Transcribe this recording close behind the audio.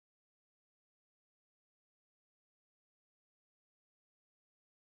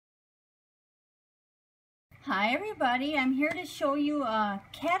Hi everybody, I'm here to show you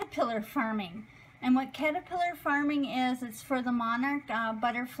caterpillar farming. And what caterpillar farming is, it's for the monarch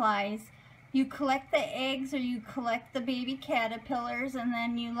butterflies. You collect the eggs or you collect the baby caterpillars and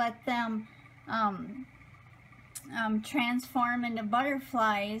then you let them transform into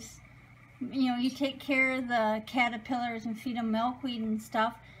butterflies. You know, you take care of the caterpillars and feed them milkweed and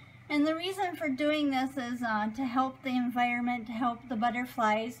stuff. And the reason for doing this is to help the environment, to help the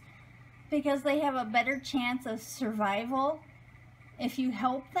butterflies, because they have a better chance of survival if you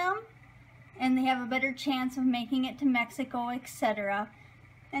help them, and they have a better chance of making it to Mexico, etc.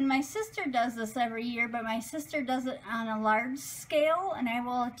 And my sister does this every year, but my sister does it on a large scale, and I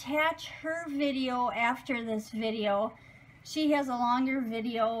will attach her video after this video. She has a longer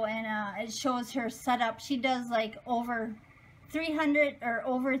video and it shows her setup. She does like over 300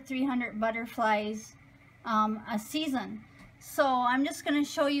 butterflies a season. So I'm just going to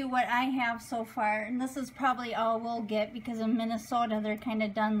show you what I have so far, and this is probably all we'll get because in Minnesota they're kind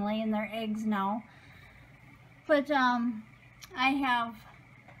of done laying their eggs now. But I have,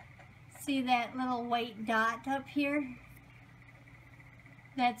 see that little white dot up here?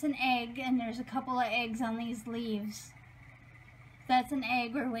 That's an egg, and there's a couple of eggs on these leaves. That's an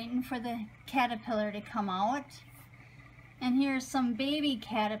egg. We're waiting for the caterpillar to come out. And here's some baby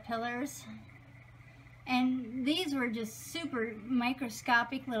caterpillars. And these were just super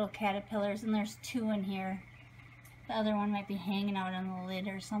microscopic little caterpillars, and there's two in here. The other one might be hanging out on the lid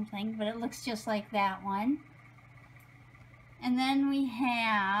or something, but it looks just like that one. And then we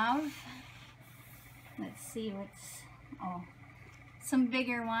have, let's see some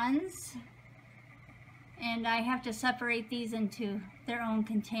bigger ones. And I have to separate these into their own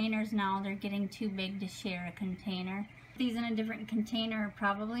containers now. They're getting too big to share a container. These in a different container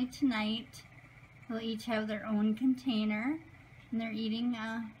probably tonight. They'll each have their own container, and they're eating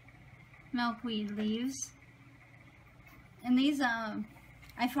milkweed leaves. And these,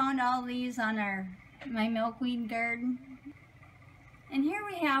 I found all these on my milkweed garden. And here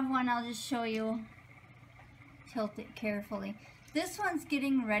we have one. I'll just show you. Tilt it carefully. This one's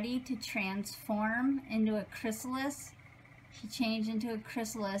getting ready to transform into a chrysalis. She changed into a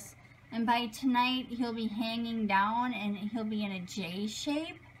chrysalis, and by tonight he'll be hanging down and he'll be in a J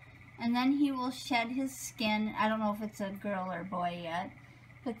shape. And then he will shed his skin. I don't know if it's a girl or boy yet,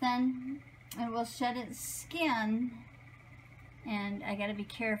 but then it will shed its skin, and I gotta be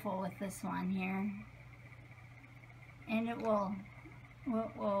careful with this one here. And it will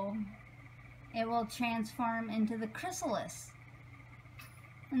transform into the chrysalis.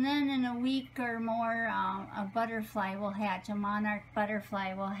 And then in a week or more, a butterfly will hatch, a monarch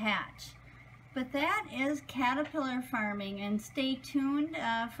butterfly will hatch. But that is caterpillar farming, and stay tuned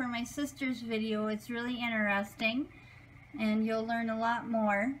for my sister's video. It's really interesting, and you'll learn a lot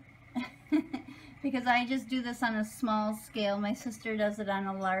more because I just do this on a small scale. My sister does it on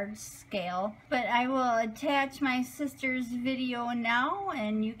a large scale. But I will attach my sister's video now,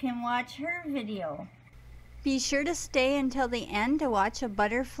 and you can watch her video. Be sure to stay until the end to watch a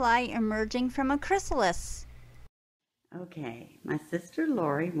butterfly emerging from a chrysalis. Okay, my sister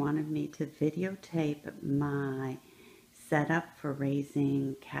Lori wanted me to videotape my setup for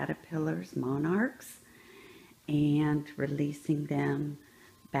raising caterpillars, monarchs, and releasing them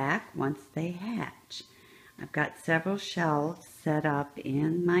back once they hatch. I've got several shelves set up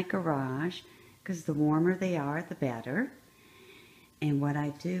in my garage because the warmer they are, the better. And what I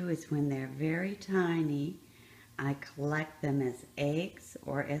do is when they're very tiny, I collect them as eggs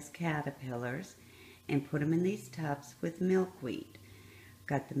or as caterpillars and put them in these tubs with milkweed.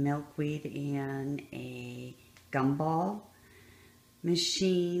 Got the milkweed in a gumball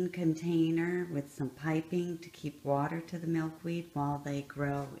machine container with some piping to keep water to the milkweed while they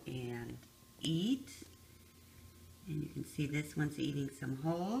grow and eat. And you can see this one's eating some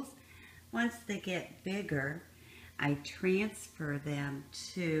holes. Once they get bigger, I transfer them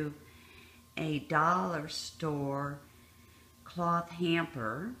to a dollar store cloth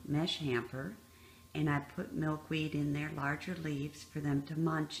hamper, mesh hamper, and I put milkweed in their larger leaves for them to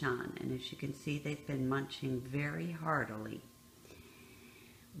munch on. And as you can see, they've been munching very heartily.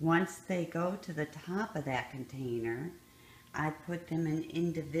 Once they go to the top of that container, I put them in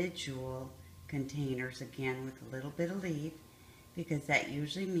individual containers again with a little bit of leaf, because that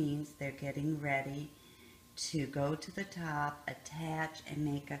usually means they're getting ready to go to the top, attach, and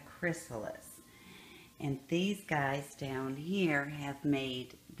make a chrysalis. And these guys down here have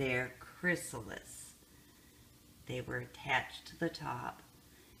made their chrysalis. They were attached to the top,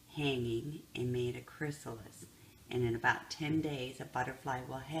 hanging, and made a chrysalis. And in about 10 days, a butterfly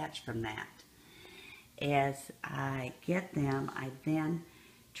will hatch from that. As I get them, I then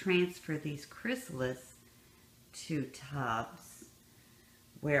transfer these chrysalis 2 tubs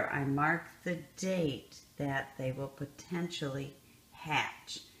where I mark the date that they will potentially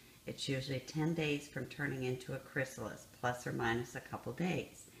hatch. It's usually 10 days from turning into a chrysalis, plus or minus a couple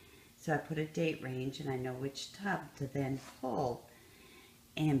days. So I put a date range and I know which tub to then pull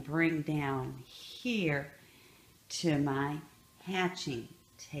and bring down here to my hatching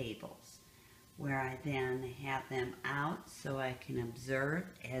tables, where I then have them out so I can observe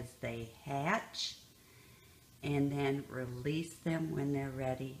as they hatch and then release them when they're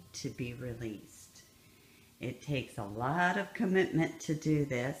ready to be released. It takes a lot of commitment to do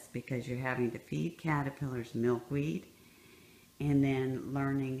this because you're having to feed caterpillars milkweed and then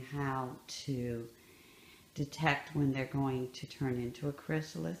learning how to detect when they're going to turn into a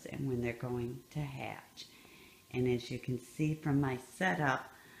chrysalis and when they're going to hatch. And as you can see from my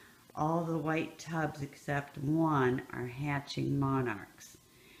setup, all the white tubs except one are hatching monarchs.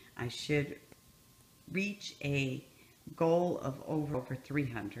 I should reach a goal of over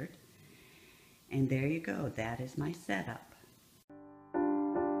 300. And there you go, that is my setup.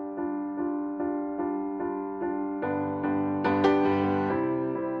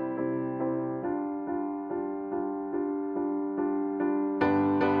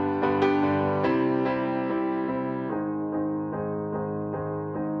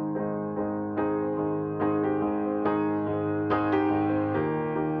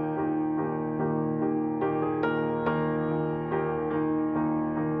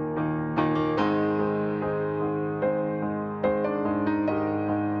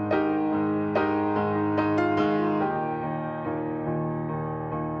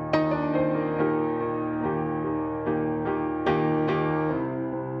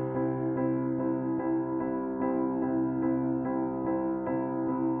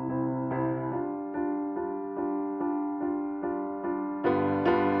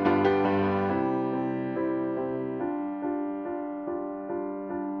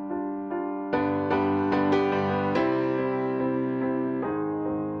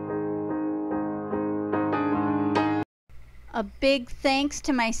 A big thanks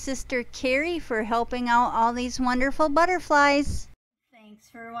to my sister Carrie for helping out all these wonderful butterflies. Thanks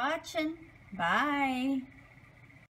for watching. Bye.